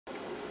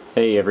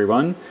Hey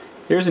everyone,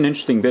 here's an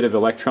interesting bit of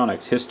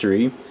electronics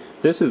history.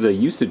 This is a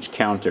usage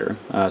counter,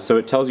 so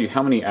it tells you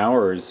how many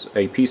hours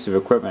a piece of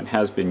equipment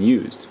has been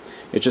used.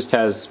 It just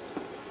has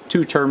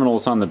two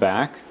terminals on the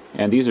back,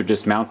 and these are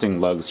just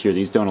mounting lugs here.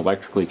 These don't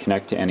electrically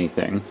connect to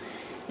anything.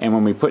 And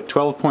when we put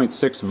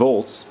 12.6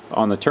 volts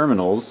on the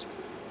terminals,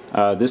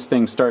 this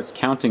thing starts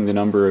counting the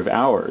number of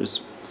hours.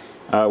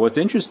 What's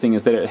interesting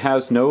is that it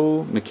has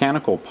no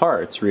mechanical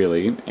parts,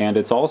 really, and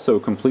it's also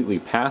completely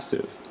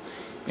passive.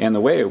 And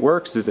the way it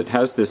works is it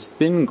has this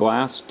thin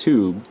glass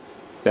tube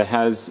that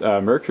has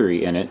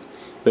mercury in it,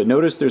 but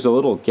notice there's a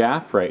little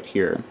gap right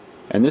here,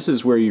 and this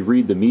is where you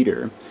read the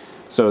meter.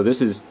 So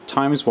this is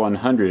times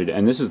 100,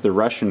 and this is the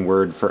Russian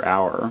word for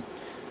hour.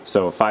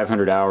 So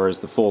 500 hours,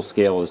 the full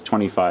scale is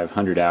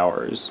 2,500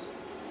 hours.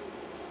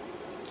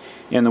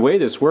 And the way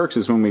this works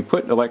is when we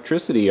put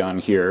electricity on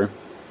here,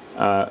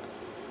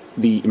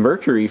 the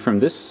mercury from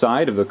this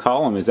side of the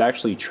column is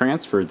actually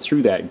transferred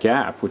through that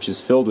gap, which is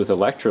filled with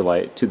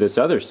electrolyte, to this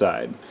other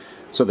side.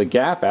 So the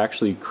gap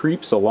actually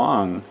creeps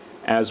along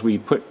as we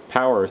put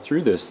power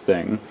through this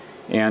thing,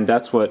 and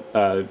that's what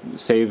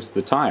saves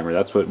the time, or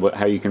that's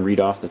how you can read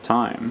off the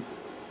time.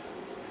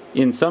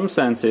 In some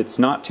sense, it's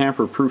not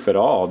tamper-proof at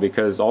all,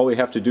 because all we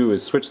have to do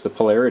is switch the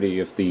polarity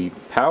of the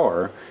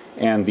power,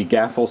 and the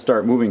gap will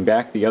start moving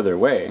back the other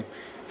way.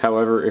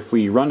 However, if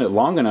we run it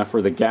long enough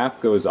where the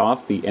gap goes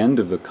off the end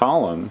of the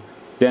column,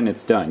 then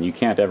it's done. You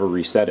can't ever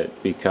reset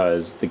it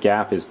because the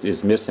gap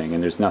is missing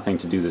and there's nothing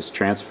to do this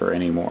transfer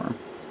anymore.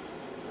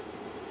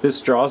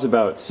 This draws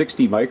about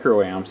 60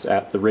 microamps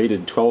at the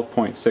rated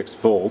 12.6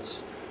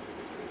 volts.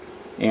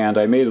 And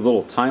I made a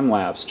little time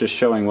lapse just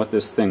showing what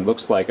this thing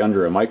looks like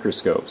under a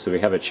microscope, so we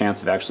have a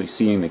chance of actually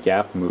seeing the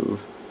gap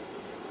move.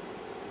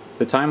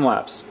 The time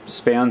lapse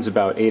spans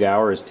about 8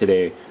 hours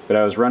today, but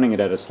I was running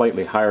it at a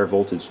slightly higher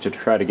voltage to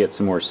try to get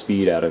some more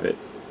speed out of it.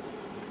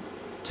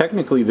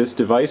 Technically, this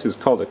device is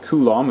called a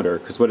coulometer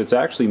because what it's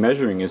actually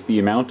measuring is the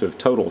amount of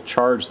total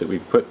charge that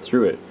we've put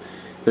through it.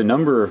 The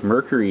number of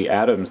mercury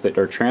atoms that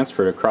are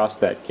transferred across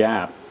that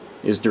gap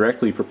is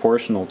directly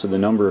proportional to the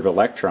number of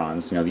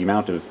electrons, the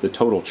amount of the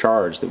total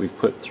charge that we've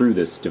put through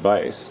this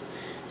device.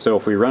 So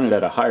if we run it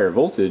at a higher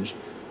voltage,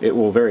 it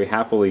will very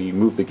happily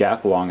move the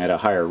gap along at a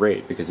higher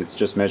rate because it's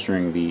just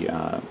measuring the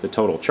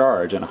total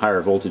charge, and a higher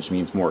voltage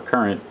means more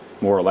current,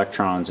 more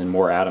electrons, and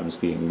more atoms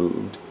being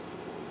moved.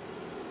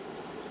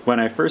 When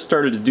I first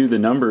started to do the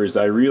numbers,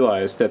 I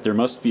realized that there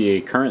must be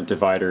a current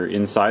divider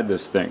inside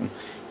this thing,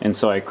 and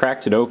so I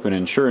cracked it open,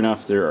 and sure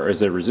enough there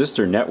is a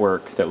resistor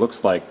network that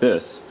looks like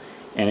this,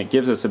 and it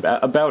gives us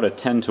about a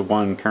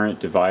 10-to-1 current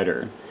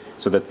divider,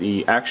 so that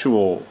the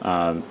actual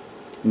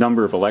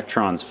number of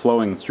electrons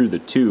flowing through the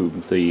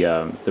tube,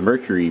 the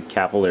mercury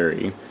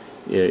capillary,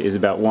 is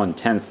about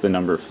 1/10 the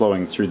number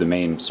flowing through the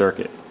main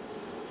circuit.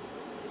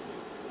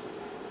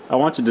 I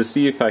wanted to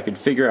see if I could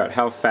figure out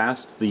how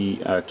fast the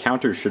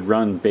counter should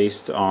run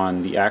based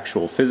on the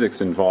actual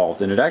physics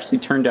involved, and it actually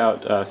turned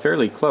out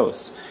fairly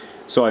close.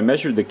 So I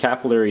measured the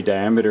capillary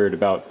diameter at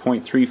about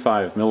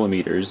 0.35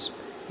 millimeters,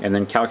 and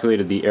then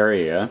calculated the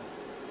area,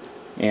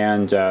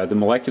 and the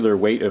molecular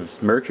weight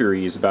of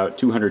mercury is about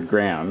 200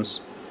 grams.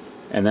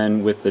 And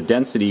then with the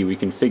density, we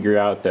can figure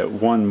out that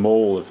 1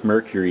 mole of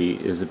mercury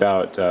is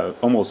about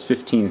almost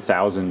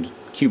 15,000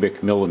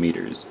 cubic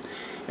millimeters.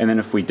 And then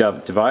if we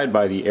divide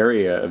by the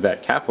area of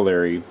that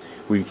capillary,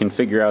 we can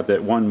figure out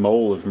that 1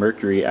 mole of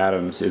mercury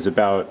atoms is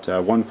about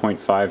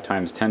 1.5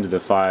 times 10 to the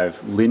 5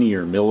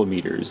 linear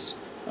millimeters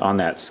on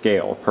that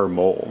scale per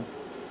mole.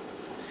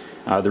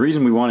 The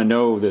reason we want to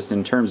know this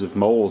in terms of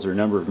moles or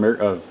number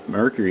of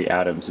mercury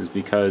atoms is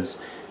because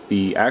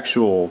the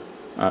actual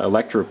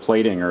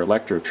electroplating or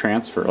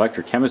electrotransfer,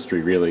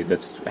 electrochemistry really,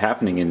 that's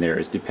happening in there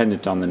is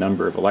dependent on the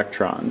number of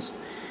electrons.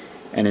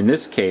 And in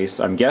this case,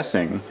 I'm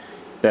guessing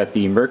that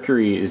the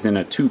mercury is in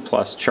a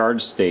 2+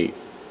 charge state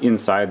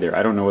inside there.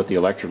 I don't know what the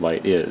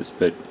electrolyte is,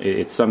 but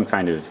it's some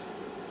kind of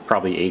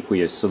probably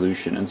aqueous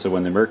solution, and so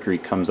when the mercury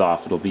comes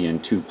off, it'll be in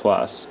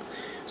 2+.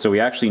 So we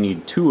actually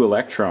need 2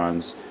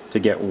 electrons to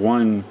get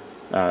 1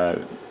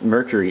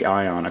 mercury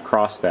ion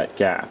across that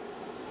gap.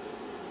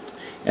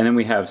 And then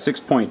we have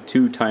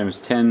 6.2 times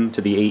 10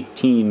 to the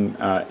 18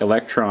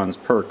 electrons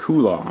per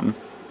coulomb,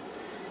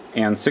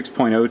 and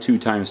 6.02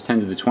 times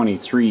 10 to the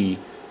 23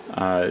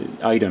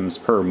 items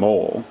per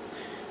mole.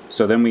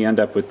 So then we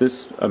end up with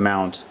this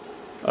amount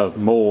of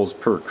moles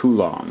per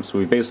coulomb. So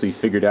we basically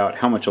figured out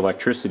how much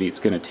electricity it's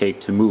going to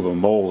take to move a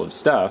mole of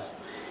stuff,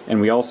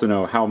 and we also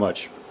know how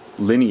much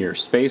linear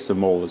space a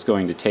mole is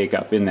going to take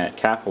up in that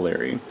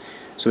capillary.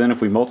 So then if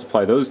we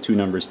multiply those two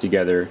numbers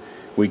together,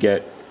 we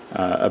get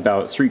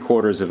about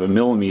 3/4 of a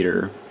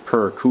millimeter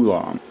per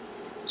coulomb.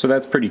 So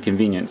that's pretty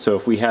convenient. So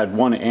if we had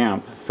 1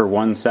 amp for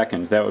 1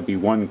 second, that would be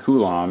 1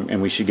 coulomb,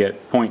 and we should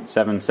get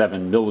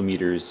 0.77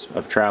 millimeters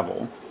of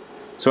travel.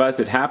 So as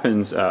it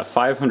happens,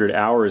 500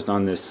 hours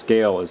on this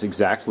scale is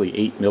exactly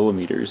 8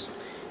 millimeters.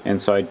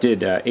 And so I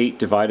did 8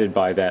 divided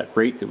by that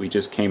rate that we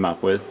just came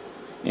up with,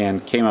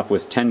 and came up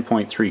with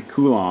 10.3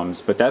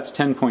 coulombs, but that's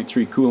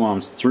 10.3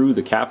 coulombs through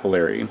the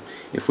capillary.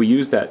 If we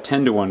use that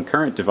 10-to-1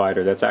 current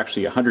divider, that's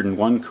actually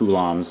 101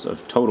 coulombs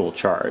of total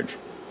charge.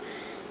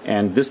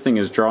 And this thing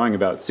is drawing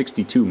about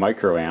 62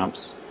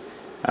 microamps.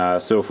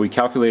 So if we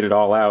calculate it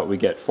all out, we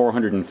get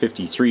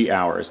 453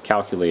 hours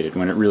calculated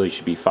when it really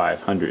should be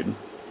 500.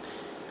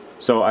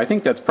 So I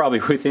think that's probably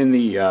within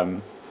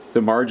the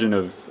margin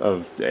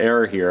of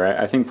error here.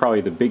 I think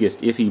probably the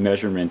biggest iffy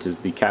measurement is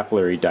the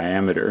capillary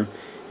diameter,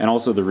 and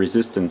also the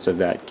resistance of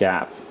that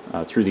gap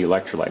through the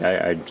electrolyte.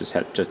 I just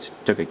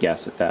took a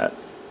guess at that.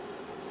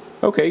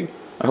 Okay,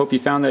 I hope you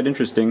found that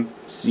interesting.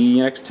 See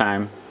you next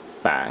time.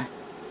 Bye.